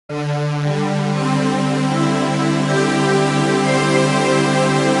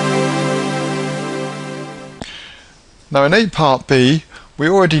Now in 8 part B, we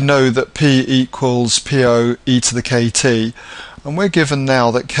already know that P equals PO e to the KT, and we're given now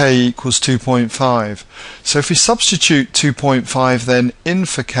that K equals 2.5. So if we substitute 2.5 then in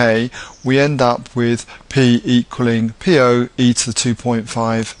for K, we end up with P equaling PO e to the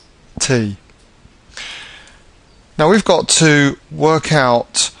 2.5 T. Now we've got to work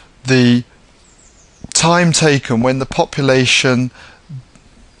out the time taken when the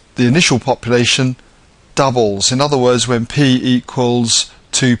initial population doubles. In other words, when P equals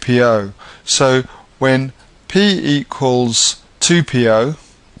 2PO. So when P equals 2PO,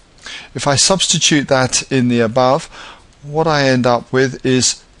 if I substitute that in the above, what I end up with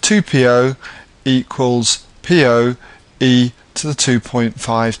is 2PO equals PO e to the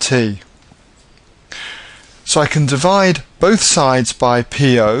 2.5T. So I can divide both sides by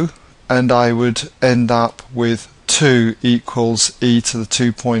PO, and I would end up with 2 equals e to the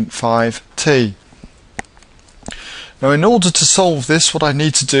 2.5t. Now in order to solve this, what I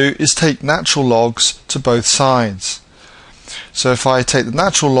need to do is take natural logs to both sides. So if I take the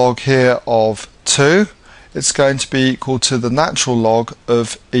natural log here of 2, it's going to be equal to the natural log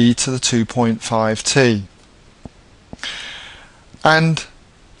of e to the 2.5t. And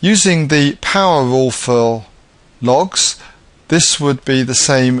using the power rule for logs, this would be the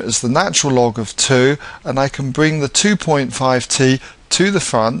same as the natural log of 2, and I can bring the 2.5t to the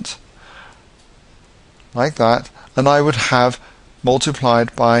front like that, and I would have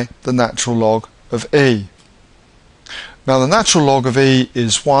multiplied by the natural log of e. Now the natural log of e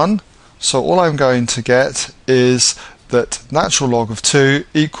is 1, so all I'm going to get is that natural log of 2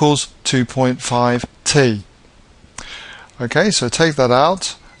 equals 2.5t. Okay, so take that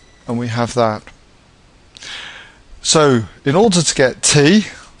out and we have that. So in order to get t,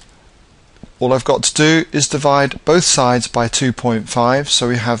 all I've got to do is divide both sides by 2.5, so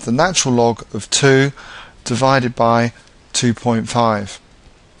we have the natural log of 2 divided by 2.5.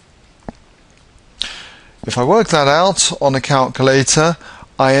 If I work that out on a calculator,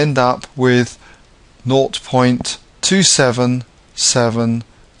 I end up with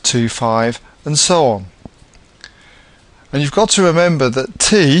 0.27725 and so on. And you've got to remember that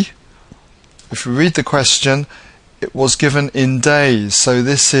t, if we read the question, it was given in days, so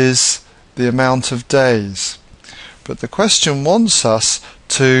this is the amount of days. But the question wants us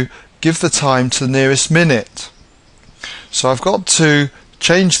to give the time to the nearest minute. So I've got to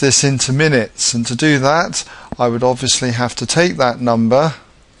change this into minutes, and to do that I would obviously have to take that number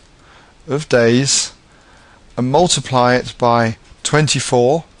of days and multiply it by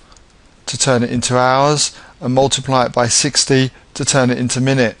 24 to turn it into hours, and multiply it by 60 to turn it into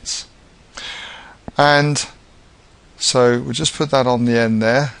minutes. And so we'll just put that on the end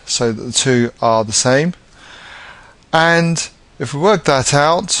there so that the two are the same. And if we work that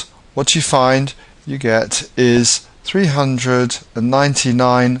out, what you find you get is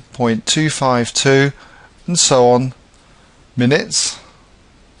 399.252 and so on minutes.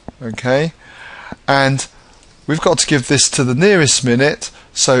 Okay, and we've got to give this to the nearest minute,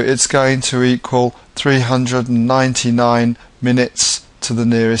 so it's going to equal 399 minutes to the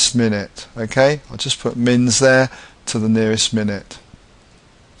nearest minute. Okay, I'll just put mins there, to the nearest minute.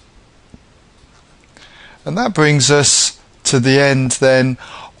 And that brings us to the end then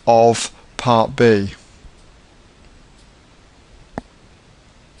of part B.